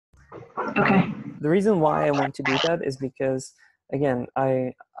Okay. The reason why I want to do that is because, again,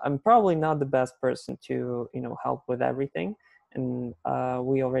 I'm probably not the best person to, help with everything. And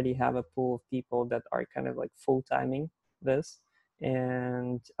we already have a pool of people that are kind of like full-timing this.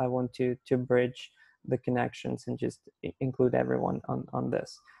 And I want to bridge the connections and just include everyone on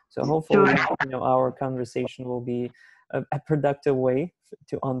this. So hopefully, Sure. our conversation will be a productive way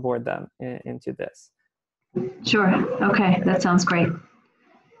to onboard them into this. Sure. Okay. That sounds great.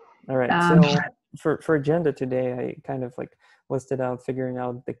 All right. So for agenda today, I kind of like listed out figuring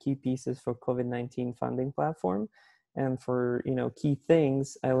out the key pieces for COVID-19 funding platform. And for, key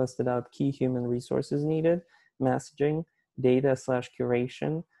things, I listed out key human resources needed, messaging,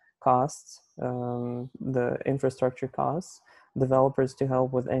 data/curation, costs, the infrastructure costs, developers to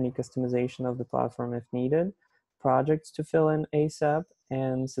help with any customization of the platform if needed, projects to fill in ASAP,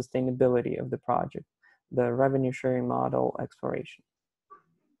 and sustainability of the project, the revenue sharing model exploration.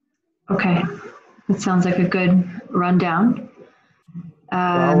 Okay. That sounds like a good rundown. So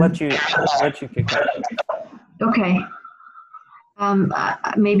I'll let you kick off. Okay.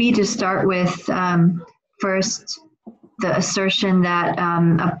 Maybe to start with, first, the assertion that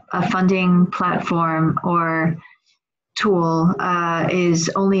a funding platform or tool is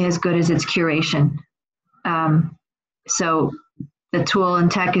only as good as its curation. So the tool and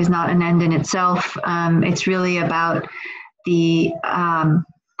tech is not an end in itself. It's really about the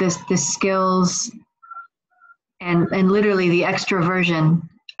skills and literally the extroversion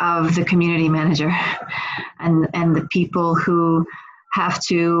of the community manager and the people who have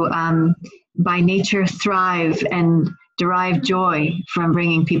to by nature thrive and derive joy from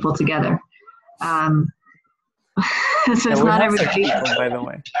bringing people together. So it's not everybody. People, by the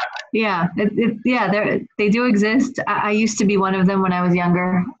way. Yeah, they do exist. I used to be one of them when I was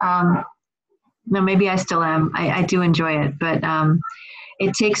younger. No, maybe I still am. I do enjoy it, but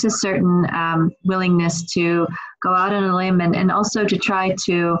it takes a certain willingness to go out on a limb and also to try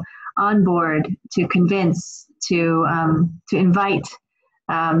to onboard, to convince, to invite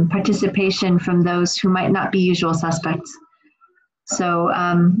participation from those who might not be usual suspects. So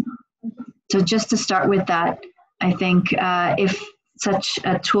just to start with that, I think if such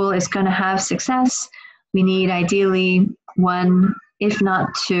a tool is going to have success, we need ideally one, if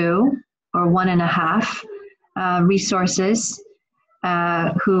not two, or 1.5 resources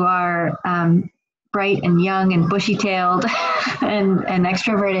who are bright and young and bushy-tailed and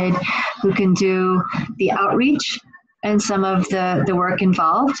extroverted, who can do the outreach and some of the work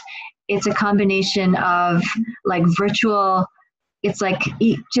involved. It's a combination of like virtual, it's like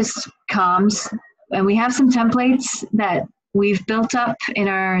just comms. And we have some templates that we've built up in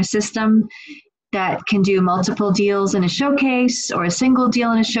our system that can do multiple deals in a showcase or a single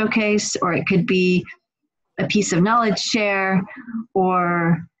deal in a showcase, or it could be a piece of knowledge share,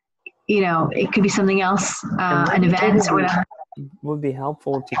 or it could be something else, an event or whatever. Would be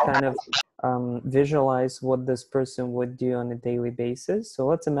helpful to kind of visualize what this person would do on a daily basis. So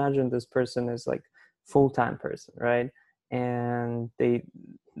let's imagine this person is like full-time person, right? And they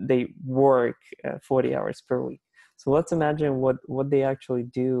work 40 hours per week. So let's imagine what they actually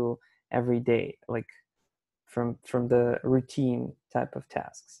do every day, like from the routine type of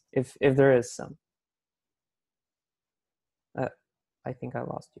tasks, if there is some. I think I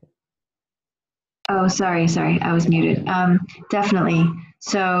lost you. Oh, sorry, I was muted. Definitely.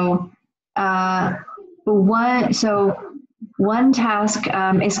 So one task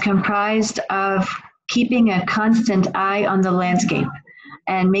is comprised of keeping a constant eye on the landscape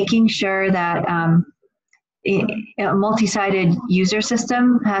and making sure that a multi-sided user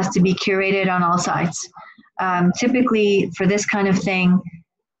system has to be curated on all sides. Typically for this kind of thing,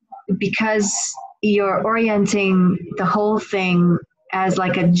 because you're orienting the whole thing as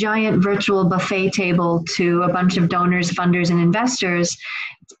like a giant virtual buffet table to a bunch of donors, funders, and investors,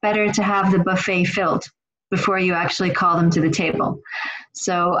 it's better to have the buffet filled before you actually call them to the table.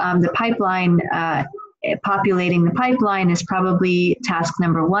 So the pipeline, populating the pipeline is probably task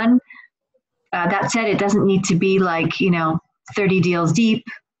number one. That said, it doesn't need to be like, 30 deals deep.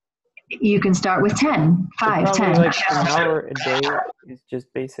 You can start with 10, 5, 10. Like an hour a day is just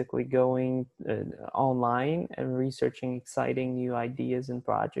basically going online and researching exciting new ideas and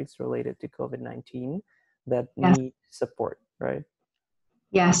projects related to COVID-19 that need support, right?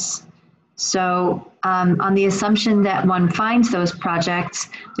 Yes. So on the assumption that one finds those projects,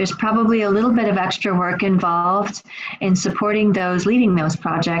 there's probably a little bit of extra work involved in supporting those, leading those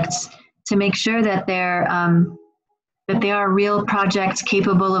projects to make sure that they are real projects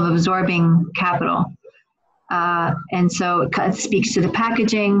capable of absorbing capital. And so it speaks to the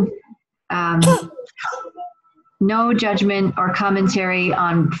packaging. no judgment or commentary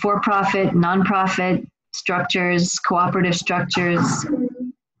on for-profit, nonprofit structures, cooperative structures.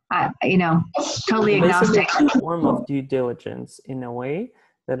 Totally agnostic. Basically, a form of due diligence in a way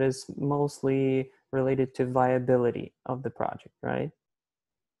that is mostly related to viability of the project, right?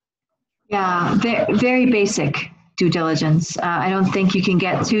 Yeah, very basic due diligence. I don't think you can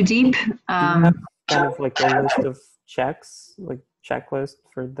get too deep. Do you have kind of like a list of checks, like checklist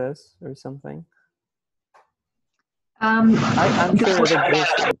for this or something? I'm sure it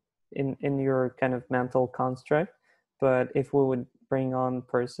exists in your kind of mental construct, but if we would bring on a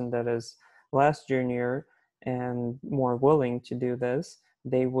person that is less junior and more willing to do this,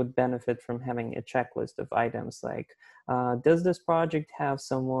 they would benefit from having a checklist of items like, does this project have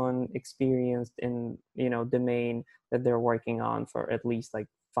someone experienced in, domain that they're working on for at least like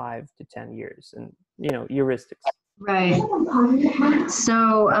 5 to 10 years, and, heuristics. Right.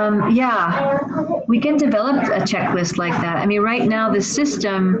 So, yeah, we can develop a checklist like that. I mean, right now the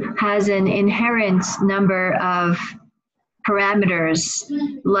system has an inherent number of parameters,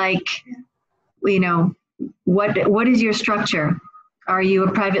 like, what is your structure? Are you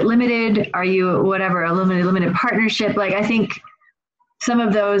a private limited? Are you whatever, a limited partnership? Like, I think some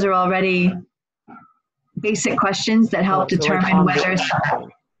of those are already basic questions that help determine like whether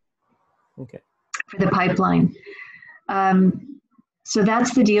okay. for the pipeline. So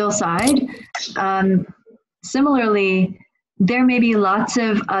that's the deal side. Similarly, there may be lots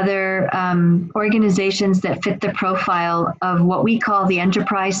of other organizations that fit the profile of what we call the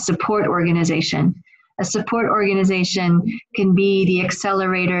enterprise support organization. A support organization can be the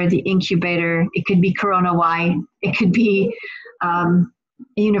accelerator, the incubator. It could be CoronaWhy. It could be a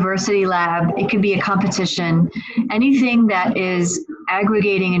university lab. It could be a competition. Anything that is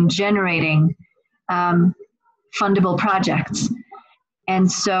aggregating and generating fundable projects.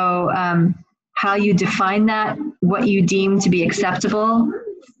 And so how you define that, what you deem to be acceptable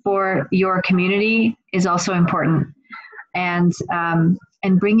for your community is also important. And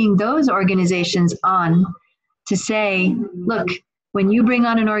bringing those organizations on to say, look, when you bring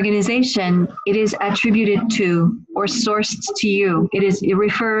on an organization, it is attributed to or sourced to you. It is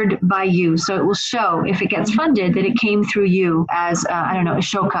referred by you. So it will show, if it gets funded, that it came through you as,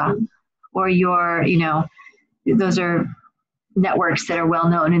 Ashoka, or your, those are networks that are well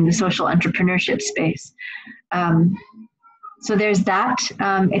known in the social entrepreneurship space. So there's that.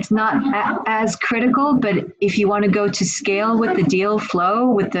 It's not as critical, but if you want to go to scale with the deal flow,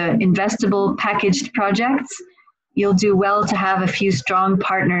 with the investable packaged projects, you'll do well to have a few strong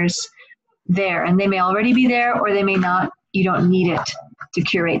partners there. And they may already be there, or they may not. You don't need it to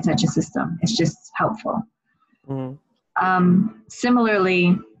curate such a system. It's just helpful. Mm-hmm.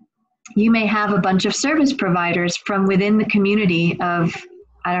 Similarly, you may have a bunch of service providers from within the community of,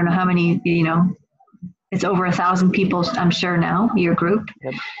 I don't know how many, it's over 1,000 people, I'm sure now, your group.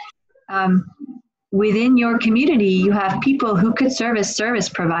 Yep. Within your community, you have people who could serve as service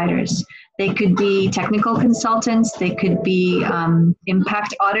providers. They could be technical consultants. They could be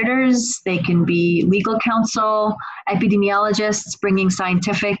impact auditors. They can be legal counsel, epidemiologists bringing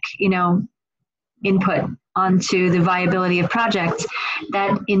scientific, input onto the viability of projects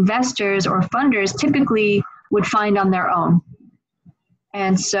that investors or funders typically would find on their own.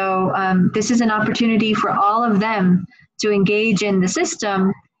 And so this is an opportunity for all of them to engage in the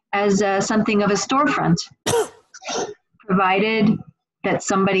system as something of a storefront, provided that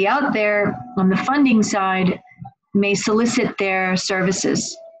somebody out there on the funding side may solicit their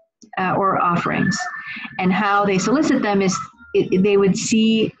services or offerings. And how they solicit them is they would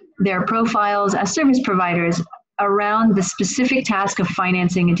see their profiles as service providers around the specific task of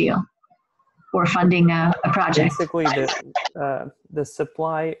financing a deal or funding a project. Basically, the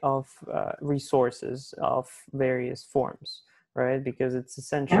supply of resources of various forms, right? Because it's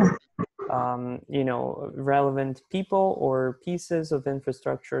essential. Relevant people or pieces of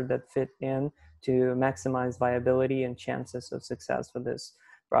infrastructure that fit in to maximize viability and chances of success for this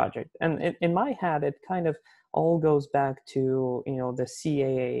project. And in my head, it kind of all goes back to, the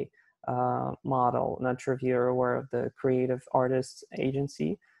CAA model. Not sure if you're aware of the Creative Artists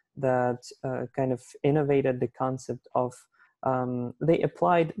Agency that kind of innovated the concept of, they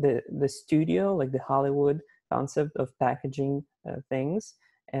applied the studio, like the Hollywood concept of packaging things.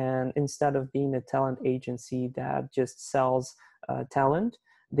 And instead of being a talent agency that just sells talent,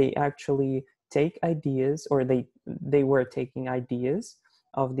 they actually take ideas, or they were taking ideas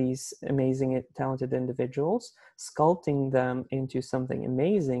of these amazing, talented individuals, sculpting them into something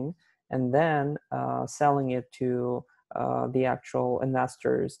amazing, and then selling it to the actual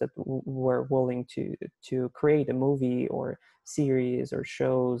investors that were willing to create a movie or series or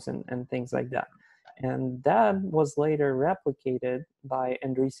shows and things like that. And that was later replicated by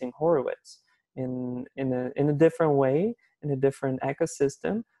Andreessen Horowitz in a different way, in a different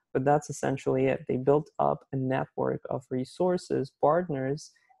ecosystem, but that's essentially it. They built up a network of resources,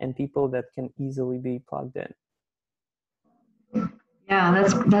 partners, and people that can easily be plugged in. Yeah,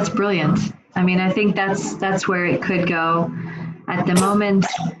 that's brilliant. I mean, I think that's where it could go. At the moment,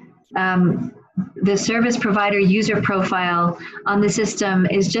 the service provider user profile on the system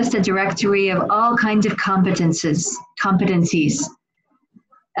is just a directory of all kinds of competencies.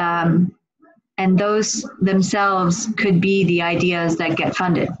 And those themselves could be the ideas that get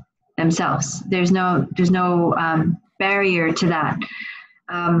funded themselves. There's no barrier to that.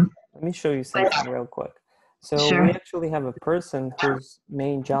 Let me show you something real quick. So sure. We actually have a person whose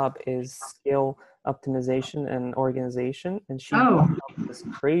main job is skill optimization and organization, and she built this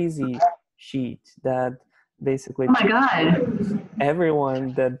crazy sheet that basically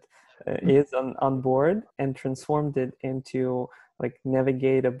everyone that is on board and transformed it into like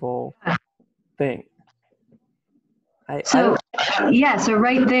navigatable thing. So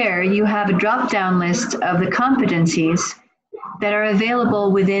right there you have a drop-down list of the competencies that are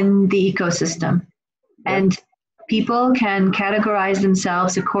available within the ecosystem. And people can categorize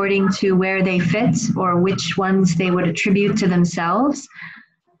themselves according to where they fit or which ones they would attribute to themselves.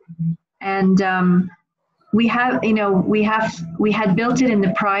 And we had built it in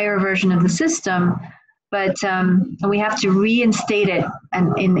the prior version of the system, but we have to reinstate it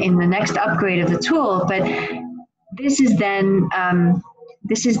and in the next upgrade of the tool. But this is then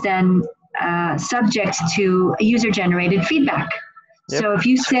subject to user-generated feedback. Yep. So if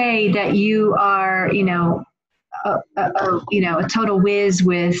you say that you are, a total whiz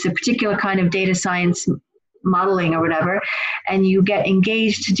with a particular kind of data science modeling or whatever, and you get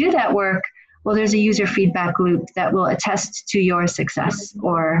engaged to do that work, well, there's a user feedback loop that will attest to your success.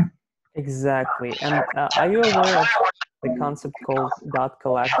 Or exactly. And are you aware of the concept called dot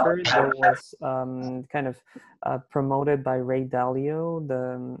collector that was kind of promoted by Ray Dalio?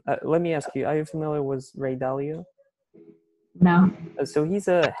 Let me ask you, are you familiar with Ray Dalio? No. So he's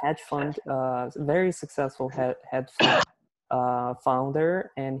a hedge fund, very successful hedge fund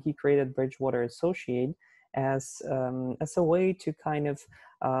founder, and he created Bridgewater Associate as a way to kind of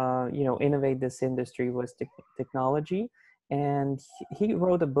innovate this industry with technology. And he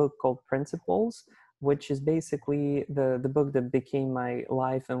wrote a book called Principles, which is basically the book that became my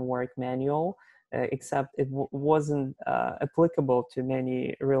life and work manual, except it wasn't applicable to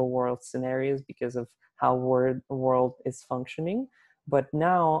many real world scenarios because of how world is functioning. But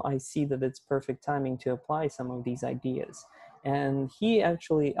now I see that it's perfect timing to apply some of these ideas. And he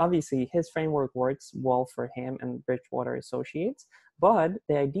actually, obviously, his framework works well for him and Bridgewater Associates, but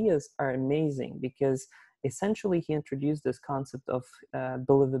the ideas are amazing because essentially he introduced this concept of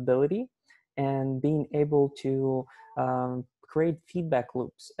believability and being able to create feedback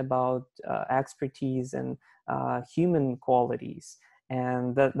loops about expertise and human qualities.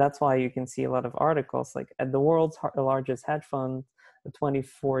 And that's why you can see a lot of articles like at the world's largest hedge fund, the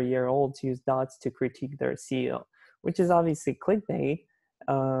 24-year-olds use dots to critique their CEO, which is obviously clickbait,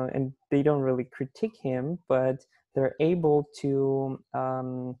 and they don't really critique him, but they're able to,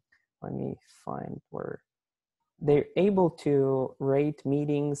 let me find where, they're able to rate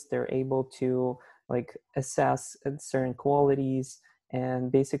meetings, they're able to like assess certain qualities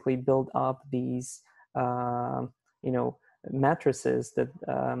and basically build up these, matrices that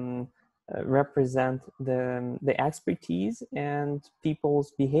represent the expertise and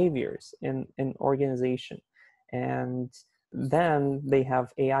people's behaviors in organization. And then they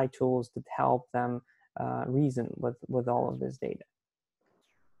have AI tools that help them reason with all of this data.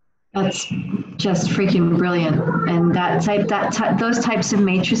 That's just freaking brilliant. And those types of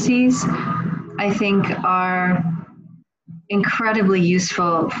matrices, I think, are incredibly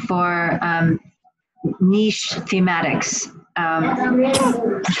useful for niche thematics,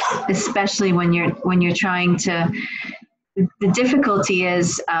 especially when you're trying to. The difficulty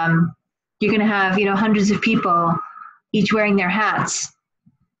is you're going to have hundreds of people, each wearing their hats,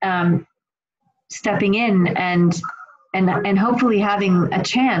 stepping in and hopefully having a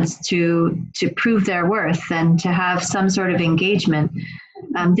chance to prove their worth and to have some sort of engagement.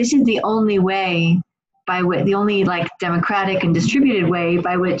 This is the only way the only like democratic and distributed way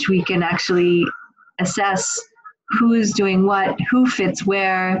by which we can actually assess who's doing what, who fits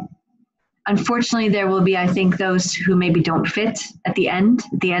where. Unfortunately, there will be, I think, those who maybe don't fit at the end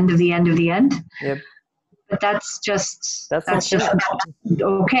of the end. Yep. But that's just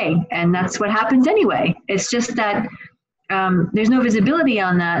okay, and that's what happens anyway. It's just that there's no visibility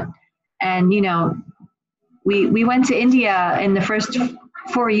on that, and we went to India in the first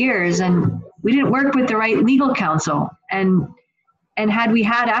 4 years, and we didn't work with the right legal counsel. And had we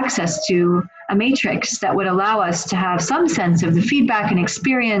had access to a matrix that would allow us to have some sense of the feedback and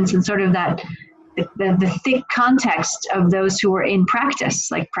experience and sort of that the thick context of those who were in practice,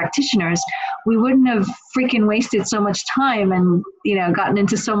 like practitioners, we wouldn't have freaking wasted so much time and, you know, gotten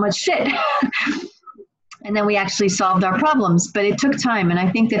into so much shit. And then we actually solved our problems, but it took time. And I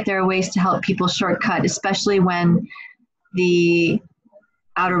think that there are ways to help people shortcut, especially when the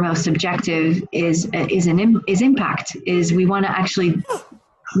outermost objective is impact, is we want to actually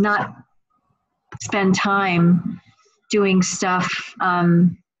not spend time doing stuff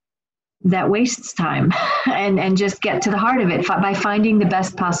that wastes time and just get to the heart of it by finding the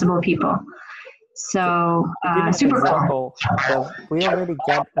best possible people. So super example, cool. We already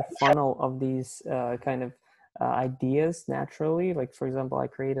get a funnel of these kind of ideas naturally. Like, for example, I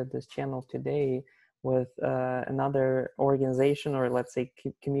created this channel today with another organization, or let's say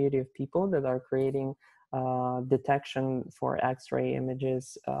community of people that are creating detection for X-ray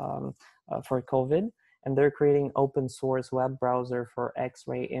images for COVID. And they're creating open source web browser for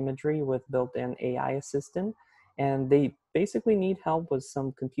X-ray imagery with built-in AI assistant. And they basically need help with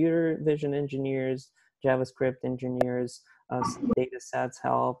some computer vision engineers, JavaScript engineers, data sets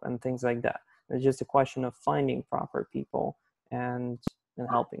help, and things like that. It's just a question of finding proper people and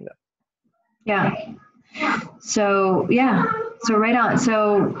helping them. Yeah. So yeah. So right on.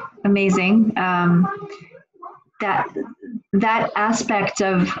 So amazing. That aspect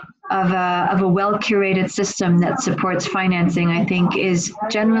of a well-curated system that supports financing, I think, is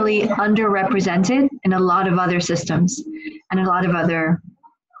generally underrepresented in a lot of other systems and a lot of other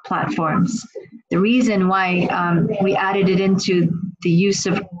platforms. The reason why we added it into the use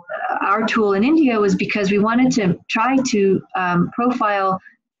of our tool in India was because we wanted to try to profile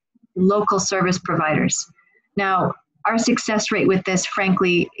local service providers. Now, our success rate with this,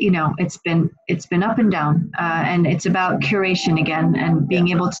 frankly, you know, it's been up and down, and it's about curation again and being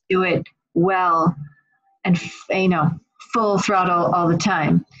able to do it well and, you know, full throttle all the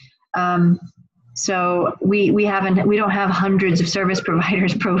time. So we don't have hundreds of service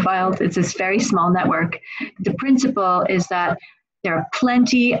providers profiled. It's this very small network. The principle is that there are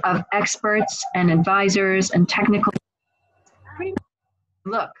plenty of experts and advisors and technical.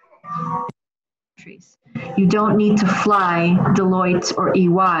 Look. You don't need to fly Deloitte or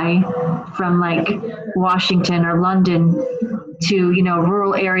EY from like Washington or London to, you know,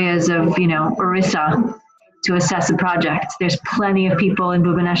 rural areas of, you know, Orissa to assess a project. There's plenty of people in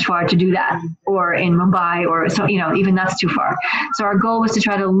Bhubaneswar to do that, or in Mumbai, or so, you know, even that's too far. So our goal was to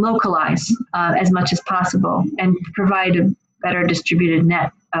try to localize as much as possible and provide a better distributed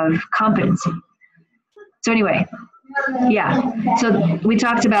net of competency. So anyway, yeah, so we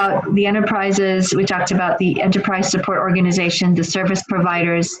talked about the enterprises, we talked about the enterprise support organization, the service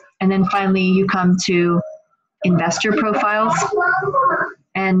providers, and then finally you come to investor profiles.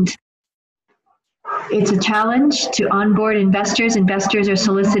 And it's a challenge to onboard investors. Investors are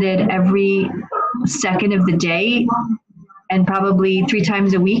solicited every second of the day and probably 3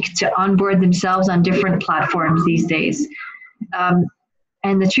 times a week to onboard themselves on different platforms these days.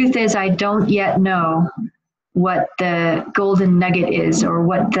 And the truth is, I don't yet know what the golden nugget is, or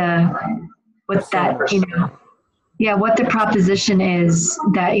what that, you know, yeah, what the proposition is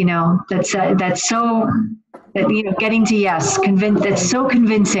that, you know, that's so, that, you know, getting to yes, that's so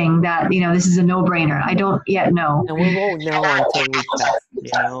convincing that, you know, this is a no-brainer. I don't yet know. And we won't know until we test, you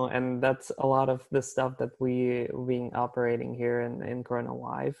know, and that's a lot of the stuff that we've been operating here in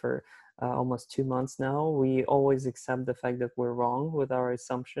CoronaWhy for almost 2 months now. We always accept the fact that we're wrong with our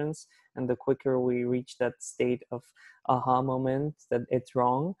assumptions, and the quicker we reach that state of aha moment that it's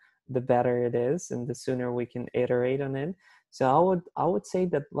wrong, the better it is, and the sooner we can iterate on it. So I would say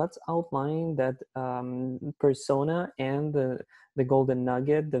that let's outline that persona and the golden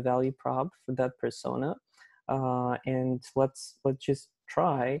nugget, the value prop for that persona, and let's just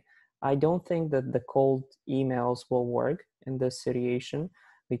try. I don't think that the cold emails will work in this situation,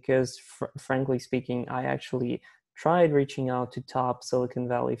 because frankly speaking, I actually tried reaching out to top Silicon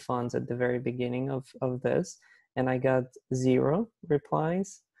Valley funds at the very beginning of this, and I got 0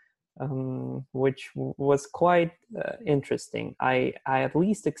 replies, which was quite interesting. I at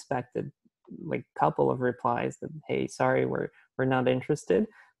least expected like a couple of replies that, hey, sorry, we're not interested,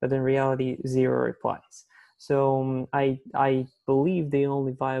 but in reality, 0 replies. So I believe the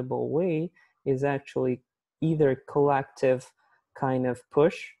only viable way is actually either collective kind of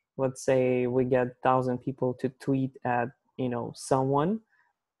push. Let's say we get 1,000 people to tweet at, you know, someone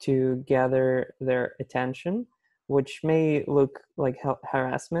to gather their attention, which may look like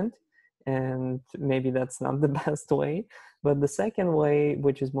harassment. and maybe that's not the best way. But the second way,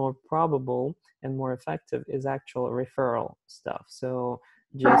 which is more probable and more effective, is actual referral stuff. So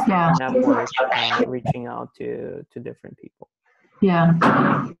just network, reaching out to different people. Yeah,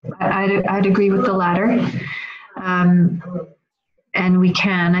 I'd agree with the latter. And we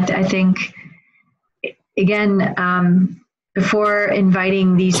can. I think, again, before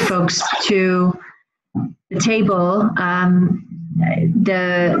inviting these folks to the table,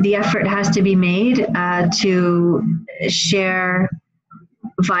 the effort has to be made to share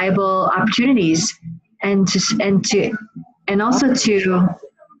viable opportunities, and also to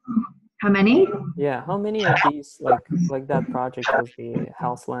how many? Yeah, how many of these, like that project with the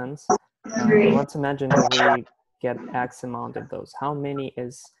house lands? Let's imagine that we get X amount of those. How many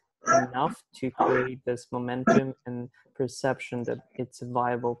is enough to create this momentum and perception that it's a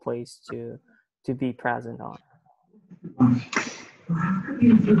viable place to be present on?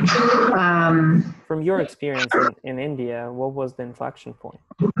 From your experience in India, what was the inflection point?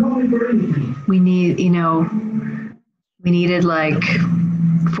 We needed like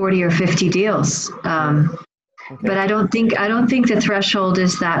 40 or 50 deals. Okay. But I don't think the threshold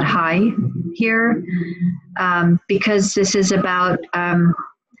is that high here, because this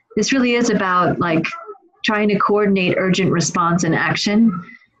really is about like trying to coordinate urgent response and action.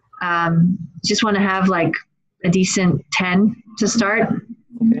 Just want to have like a decent 10 to start,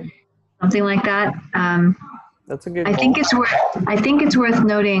 okay. Something like that. That's a good. I think it's worth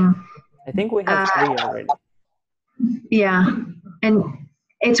noting. I think we have 3 already. Yeah, and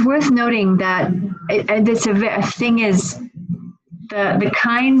it's worth noting that the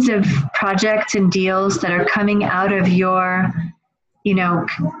kinds of projects and deals that are coming out of your,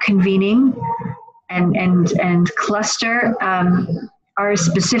 convening and cluster are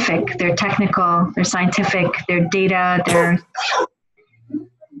specific. They're technical, they're scientific, they're data,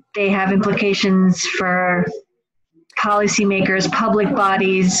 they have implications for policymakers, public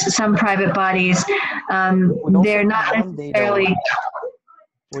bodies, some private bodies. They're not necessarily.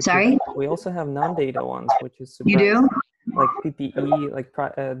 Sorry? We also have non-data ones, which is surprising. You do? Like PPE, like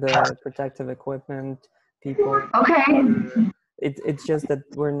the protective equipment, people. Okay. It's just that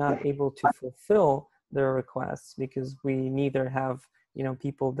we're not able to fulfill their requests because we neither have,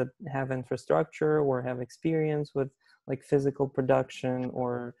 people that have infrastructure or have experience with like physical production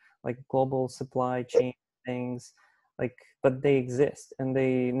or like global supply chain things, but they exist and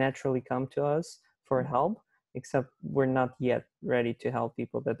they naturally come to us for help. Except we're not yet ready to help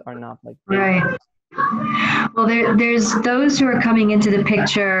people that are not like right. Well, there's those who are coming into the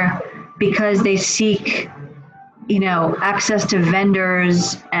picture because they seek, access to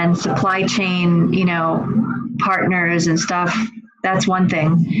vendors and supply chain, partners and stuff. That's one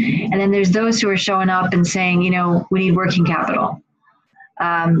thing. And then there's those who are showing up and saying, we need working capital.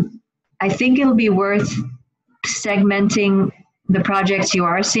 I think it'll be worth segmenting the projects you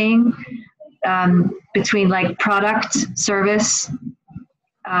are seeing between like product, service,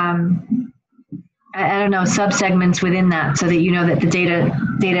 I don't know, subsegments within that, so that that the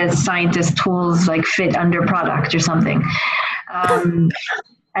data scientist tools like fit under product or something.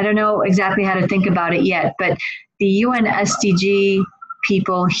 I don't know exactly how to think about it yet, but the UN SDG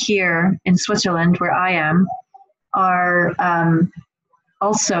people here in Switzerland, where I am, are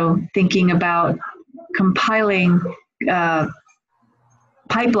also thinking about compiling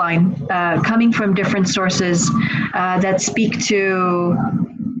pipeline coming from different sources that speak to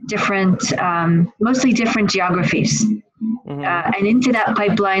different, mostly different geographies. Mm-hmm. And into that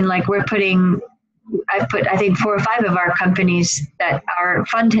pipeline, like I've put, I think 4 or 5 of our companies that our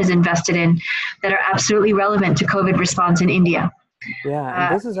fund has invested in that are absolutely relevant to COVID response in India. Yeah,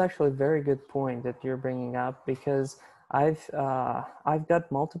 and this is actually a very good point that you're bringing up, because I've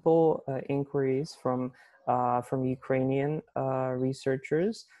got multiple inquiries from Ukrainian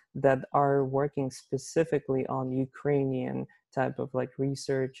researchers that are working specifically on Ukrainian type of like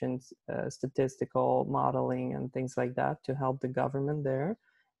research and statistical modeling and things like that to help the government there.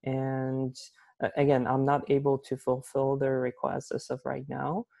 And again, I'm not able to fulfill their requests as of right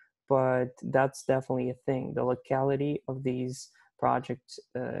now, but that's definitely a thing. The locality of these projects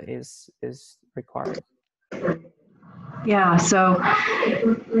is required. Yeah, so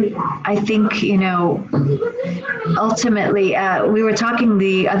I think, ultimately, we were talking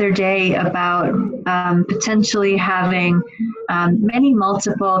the other day about potentially having many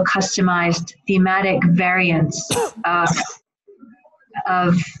multiple customized thematic variants of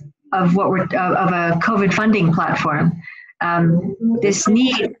a COVID funding platform. This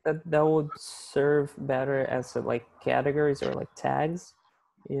need that would serve better as like categories or like tags,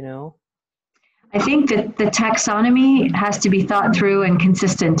 I think that the taxonomy has to be thought through and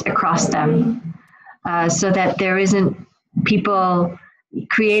consistent across them, so that there isn't people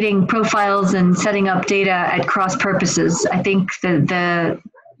creating profiles and setting up data at cross purposes. I think the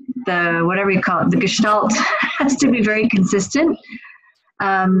whatever you call it, the gestalt has to be very consistent,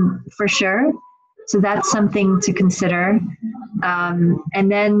 for sure. So that's something to consider.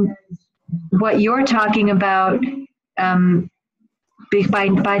 And then what you're talking about, by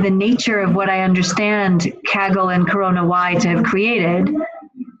the nature of what I understand Kaggle and CoronaWhy to have created,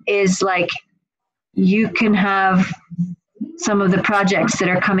 is like you can have some of the projects that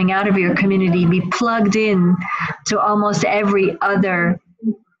are coming out of your community be plugged in to almost every other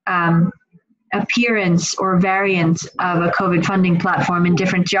appearance or variant of a COVID funding platform in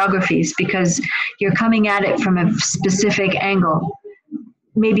different geographies, because you're coming at it from a specific angle,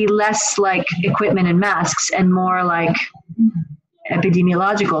 maybe less like equipment and masks and more like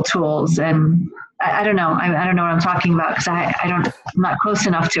epidemiological tools. And I don't know. I don't know what I'm talking about because I'm not close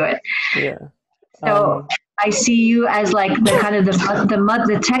enough to it. Yeah. So I see you as like the kind of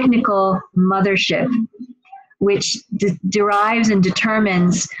the technical mothership, which derives and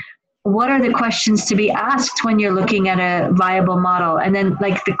determines what are the questions to be asked when you're looking at a viable model. And then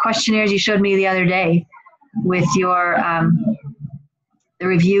like the questionnaires you showed me the other day with your the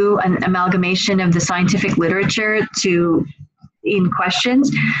review and amalgamation of the scientific literature in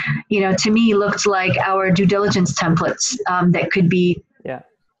questions, to me looked like our due diligence templates that could be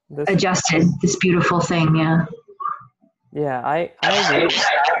adjusted. This beautiful thing. Yeah, I agree.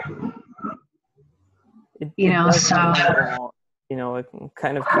 It so handle, a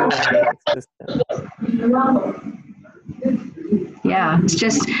kind of Q&A system. Yeah,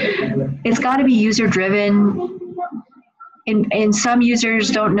 it's got to be user driven. And some users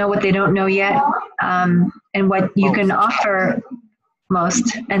don't know what they don't know yet, and what you can offer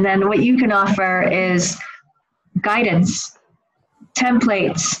most. And then what you can offer is guidance,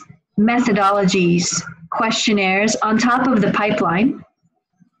 templates, methodologies, questionnaires on top of the pipeline.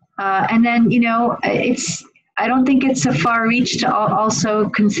 And then, I don't think it's a far reach to also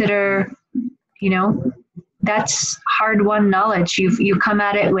consider, that's hard-won knowledge. You come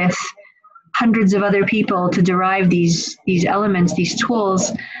at it with hundreds of other people to derive these elements, these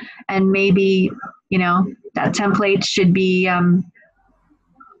tools, and maybe, that template should be I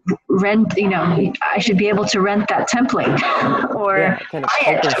should be able to rent that template or kind of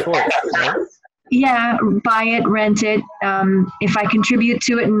open source, right? Yeah, buy it, rent it. If I contribute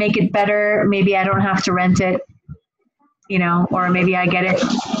to it and make it better, maybe I don't have to rent it, or maybe I get it.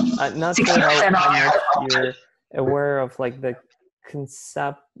 Not sure how much you're aware of like the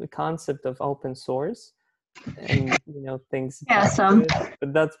concept of open source and things. Yeah, some.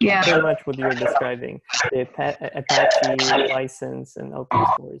 But that's pretty much what you're describing: the Apache license and open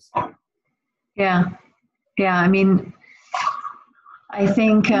source. Yeah. I mean, I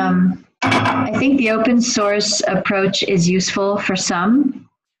think the open source approach is useful for some,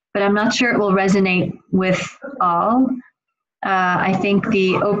 but I'm not sure it will resonate with all. I think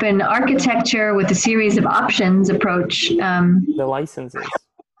the open architecture with a series of options approach. The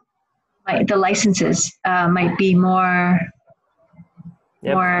licenses might be more.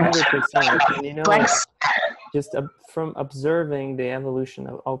 Yep, more 100%. And, flex. Just from observing the evolution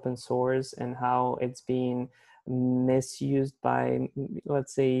of open source and how it's being misused by,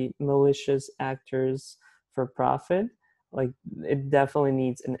 let's say, malicious actors for profit, like it definitely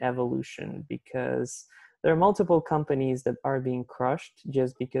needs an evolution, because there are multiple companies that are being crushed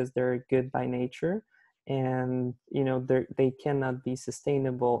just because they're good by nature, and they cannot be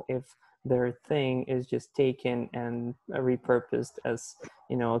sustainable if their thing is just taken and repurposed as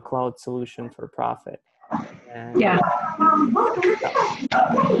a cloud solution for profit. And yeah,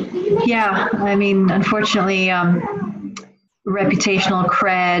 I mean, unfortunately, reputational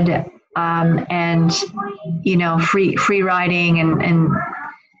cred and free riding and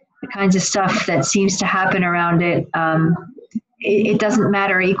the kinds of stuff that seems to happen around it, it doesn't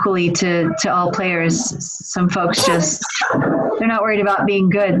matter equally to all players. Some folks they're not worried about being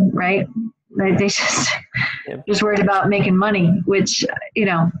good, right? They just worried about making money, which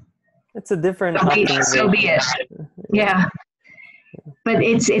it's a different so be it. Yeah. But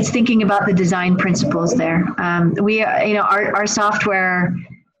it's thinking about the design principles there. We our software,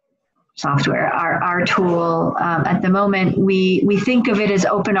 our tool at the moment, we think of it as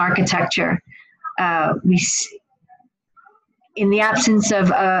open architecture. In the absence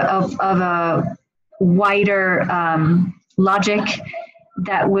of a wider logic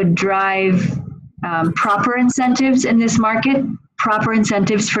that would drive proper incentives in this market, proper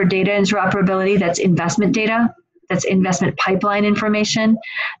incentives for data interoperability, that's investment data, that's investment pipeline information.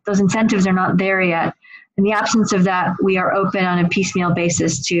 Those incentives are not there yet. In the absence of that, we are open on a piecemeal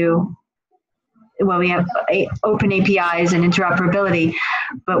basis to, well, we have open APIs and interoperability,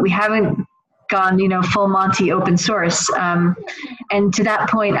 but we haven't gone, full Monty open source. And to that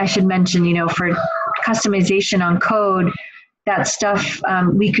point, I should mention, for customization on code, that stuff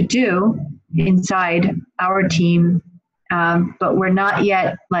we could do inside our team, but we're not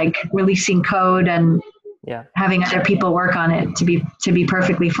yet like releasing code and having other people work on it. To be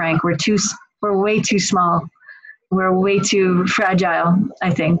perfectly frank, we're way too small. We're way too fragile, I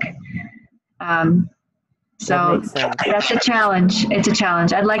think. So that's a challenge. It's a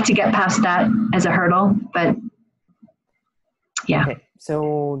challenge. I'd like to get past that as a hurdle, but yeah. Okay,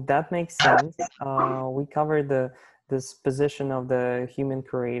 so that makes sense. We covered this position of the human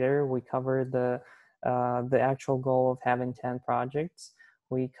curator. We covered the actual goal of having 10 projects.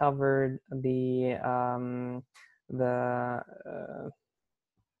 We covered we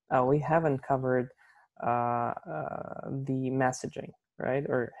haven't covered the messaging, right?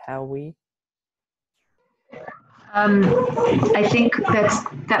 Or how we. I think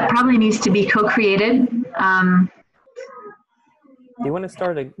that probably needs to be co-created. Do you want to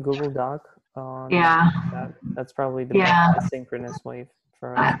start a Google Doc? That's probably the most asynchronous way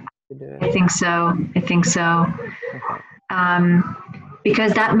for us to do it. I think so. Okay.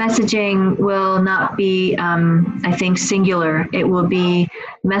 Because that messaging will not be, I think, singular. It will be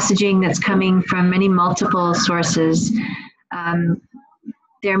messaging that's coming from many multiple sources.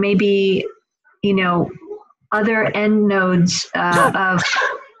 There may be, other end nodes of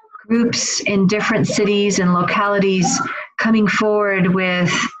groups in different cities and localities coming forward with,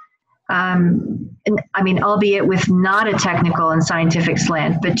 albeit with not a technical and scientific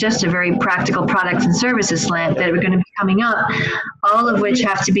slant, but just a very practical products and services slant that are going to be coming up, all of which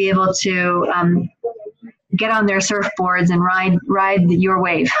have to be able to get on their surfboards and ride your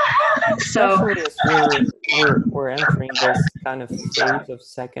wave. So we're entering this kind of stage of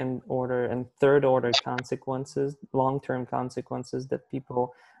second order and third order consequences, long-term consequences that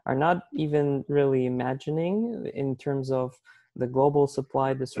people are not even really imagining in terms of the global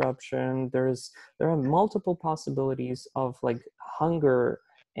supply disruption. There are multiple possibilities of like hunger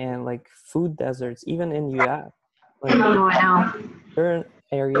and like food deserts, even in US. Like, there are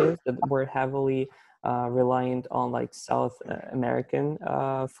areas that were heavily reliant on like South American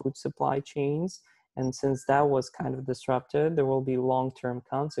food supply chains. And since that was kind of disrupted, there will be long-term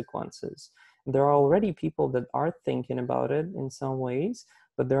consequences. There are already people that are thinking about it in some ways,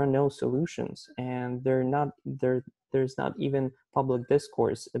 but there are no solutions, and there's not even public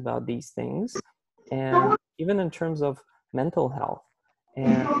discourse about these things. And even in terms of mental health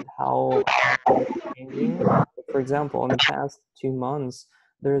and how it's changing, for example, in the past 2 months,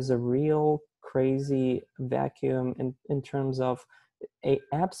 there's a real crazy vacuum in terms of a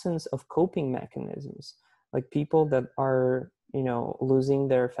absence of coping mechanisms. Like people that are, losing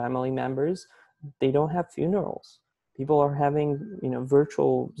their family members, they don't have funerals. People are having,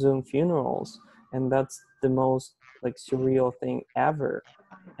 virtual Zoom funerals, and that's the most like surreal thing ever.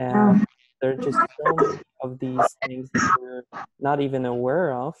 And there are just so many of these things that we're not even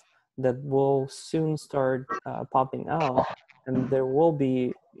aware of that will soon start popping out. And there will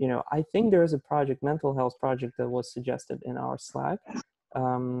be, I think there is a project, mental health project, that was suggested in our Slack,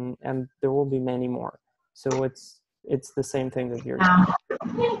 and there will be many more. So it's the same thing that you're doing.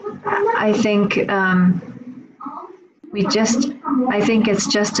 I think I think it's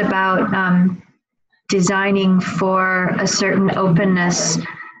just about designing for a certain openness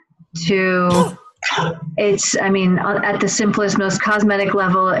to. At the simplest, most cosmetic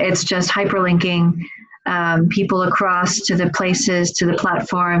level, it's just hyperlinking people across to the places, to the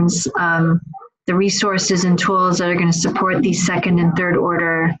platforms, the resources and tools that are going to support these second and third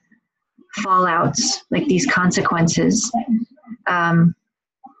order fallouts, like these consequences. And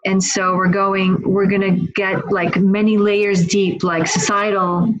so we're going to get like many layers deep, like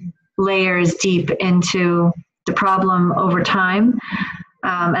societal layers deep into the problem over time.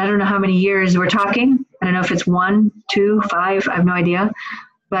 I don't know how many years we're talking. I don't know if it's 1, 2, 5, I have no idea.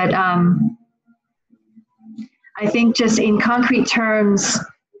 But I think just in concrete terms,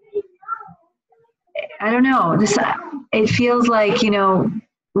 I don't know, it feels like,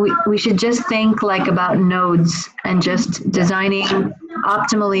 we should just think like about nodes and just designing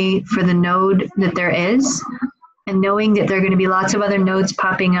optimally for the node that there is, and knowing that there are going to be lots of other nodes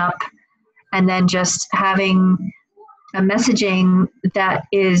popping up, and then just having a messaging that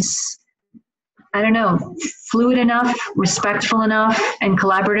is, I don't know, fluid enough, respectful enough, and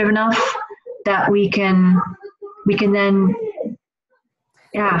collaborative enough that we can then,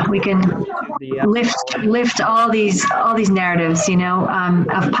 we can lift all these narratives,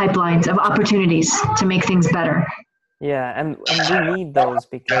 of pipelines, of opportunities to make things better. Yeah, and we need those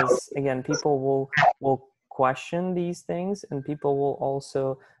because again, people will question these things, and people will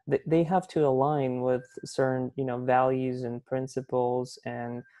also they have to align with certain values and principles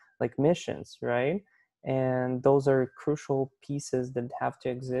and like missions, right? And those are crucial pieces that have to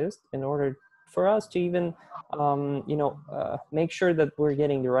exist in order for us to even make sure that we're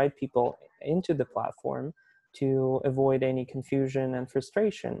getting the right people into the platform to avoid any confusion and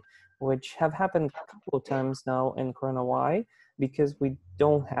frustration, which have happened a couple of times now in CoronaWhy, because we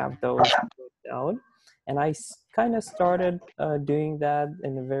don't have those out. And I kind of started doing that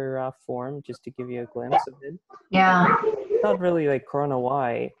in a very rough form, just to give you a glimpse of it. Yeah. It's not really like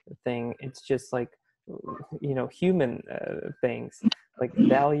CoronaWhy thing. It's just like, human things, like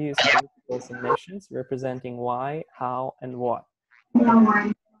values, principles, and missions representing why, how, and what.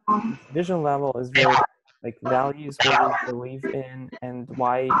 And vision level is very like values, what we believe in and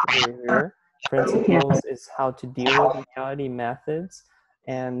why we're here. Principles is how to deal with reality, methods,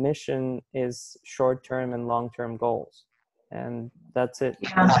 and mission is short-term and long-term goals. And that's it.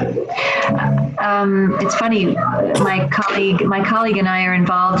 It's funny. My colleague and I are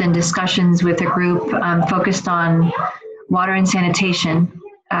involved in discussions with a group focused on water and sanitation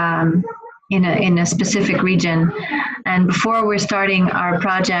in a specific region. And before we're starting our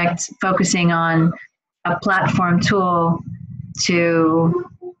project, focusing on a platform tool to,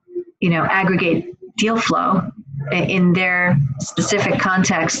 aggregate deal flow in their specific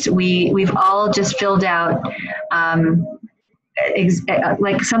context, we've all just filled out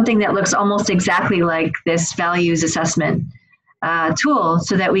like something that looks almost exactly like this values assessment tool,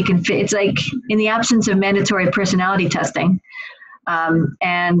 so that we can fit. It's like in the absence of mandatory personality testing,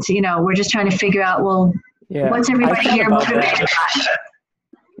 and we're just trying to figure out, what's everybody here motivated by?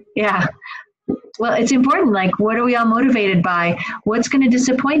 Yeah. Well, it's important. Like, what are we all motivated by? What's going to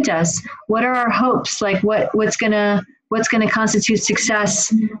disappoint us? What are our hopes? Like, what's gonna constitute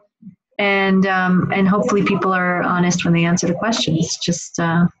success? And hopefully people are honest when they answer the questions.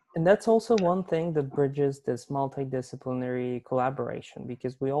 And that's also one thing that bridges this multidisciplinary collaboration,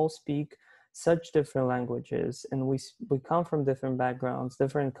 because we all speak such different languages, and we come from different backgrounds,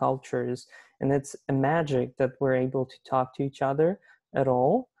 different cultures, and it's a magic that we're able to talk to each other at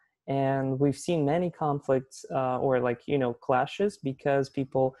all. And we've seen many conflicts or clashes because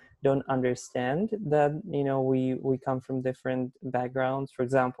people don't understand that we come from different backgrounds. For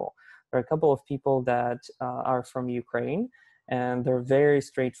example, there are a couple of people that are from Ukraine, and they're very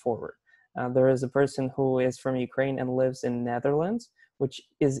straightforward. There is a person who is from Ukraine and lives in Netherlands, which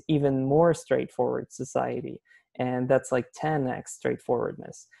is even more straightforward society. And that's like 10x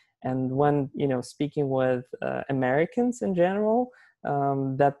straightforwardness. And when, speaking with Americans in general,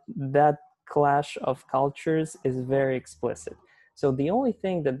 that clash of cultures is very explicit. So the only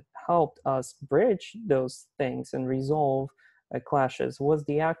thing that helped us bridge those things and resolve clashes was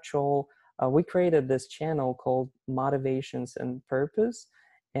the actual, we created this channel called Motivations and Purpose,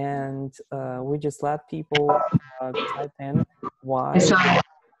 and we just let people type in why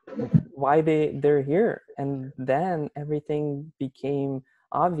they're here, and then everything became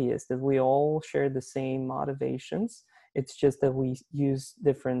obvious that we all share the same motivations. It's just that we use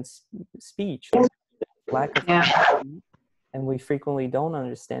different speech, like lack of speech, and we frequently don't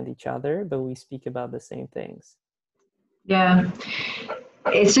understand each other, but we speak about the same things. Yeah.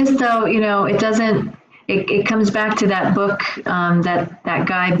 It's just though, it doesn't, it comes back to that book that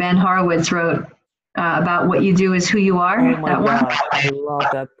guy, Ben Horowitz, wrote about what you do is who you are. Oh my God, I love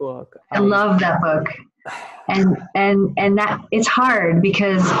that book. I love that book. And that it's hard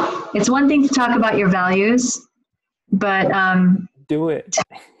because it's one thing to talk about your values, but do it.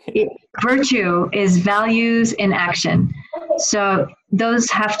 Virtue is values in action. So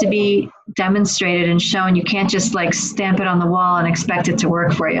those have to be demonstrated and shown. You can't just like stamp it on the wall and expect it to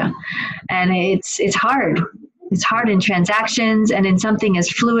work for you. And it's hard. It's hard in transactions and in something as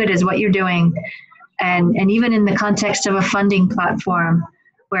fluid as what you're doing. And even in the context of a funding platform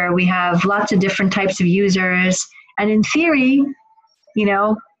where we have lots of different types of users. And in theory,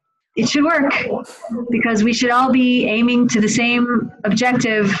 it should work because we should all be aiming to the same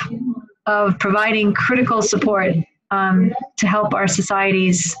objective of providing critical support to help our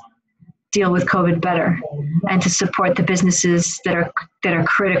societies deal with COVID better and to support the businesses that are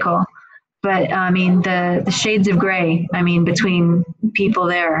critical. But I mean, the shades of gray, between people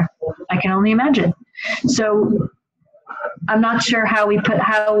there, I can only imagine. So I'm not sure how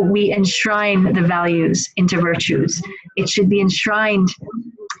we enshrine the values into virtues. It should be enshrined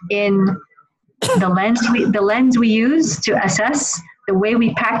in the lens we use to assess, the way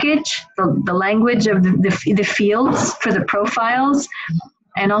we package, the language of the fields for the profiles,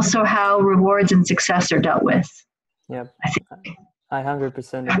 and also how rewards and success are dealt with. Yep. I think. I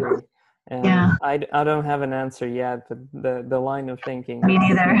 100% agree. And Yeah. I don't have an answer yet, but the line of thinking Me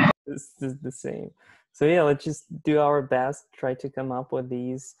neither. is the same. So yeah, let's just do our best, try to come up with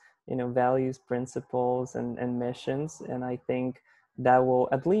these, values, principles, and missions. And I think that will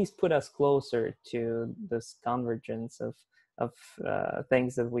at least put us closer to this convergence of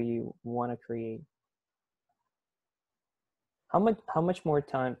things that we want to create. How much more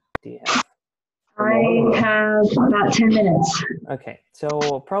time do you have? I have about 10 minutes. Okay,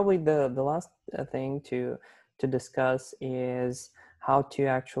 so probably the last thing to discuss is how to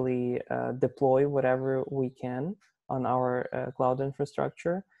actually deploy whatever we can on our cloud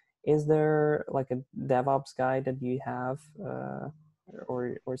infrastructure. Is there like a DevOps guy that you have,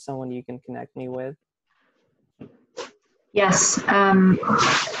 or someone you can connect me with? Yes.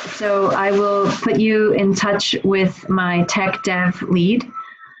 So I will put you in touch with my tech dev lead.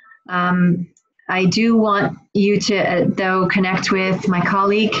 I do want you to, though, connect with my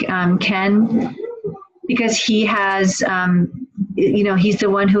colleague, Ken, because he has, he's the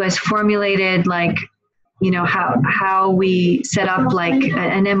one who has formulated, like, how we set up like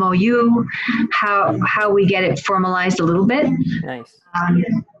an MOU, how we get it formalized a little bit. Nice.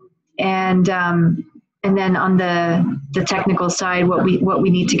 And then on the technical side, what we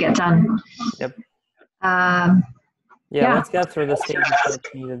need to get done. Yep. Yeah, let's get through the stages of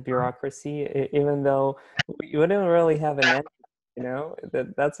needed bureaucracy, even though we wouldn't really have an end,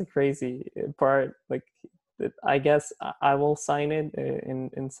 that's a crazy part. Like, I guess I will sign it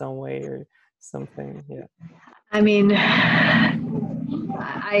in some way or something. Yeah. I mean, I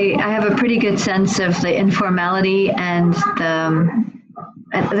have a pretty good sense of the informality and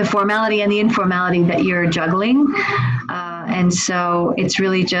the formality and the informality that you're juggling. And so it's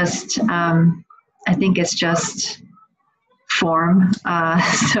really just, I think it's just form.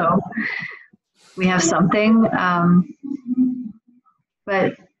 So we have something,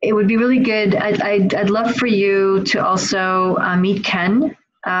 but it would be really good. I'd love for you to also meet Ken,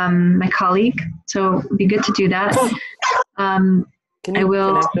 my colleague. So it'd be good to do that. Can you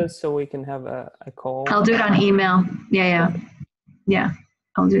connect us so we can have a call? I'll do it on email. Yeah,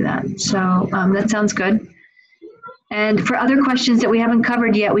 I'll do that. So that sounds good. And for other questions that we haven't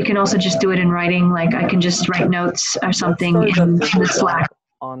covered yet, we can also just do it in writing. Like I can just write notes or something in the Slack.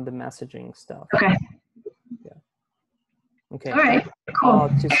 On the messaging stuff. Okay. Yeah. Okay. All right. Cool.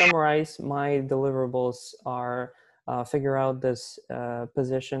 To summarize, my deliverables are figure out this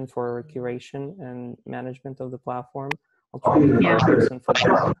position for curation and management of the platform. I'll try to be a person for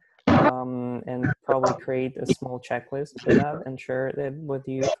that. And probably create a small checklist for that and share it with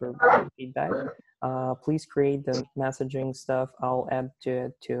you for feedback. Please create the messaging stuff. I'll add to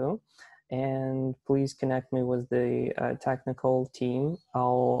it too. And please connect me with the technical team.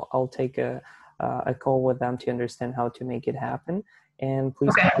 I'll take a call with them to understand how to make it happen. And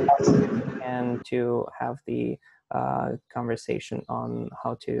please and to have the conversation on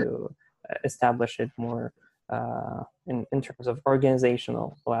how to establish it more in terms of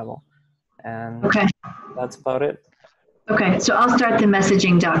organizational level. And that's about it. Okay, so I'll start the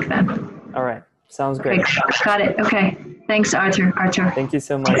messaging doc then. All right, sounds great. Got it. Okay, thanks, Arthur. Thank you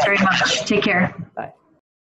so much. Thanks very much. Take care.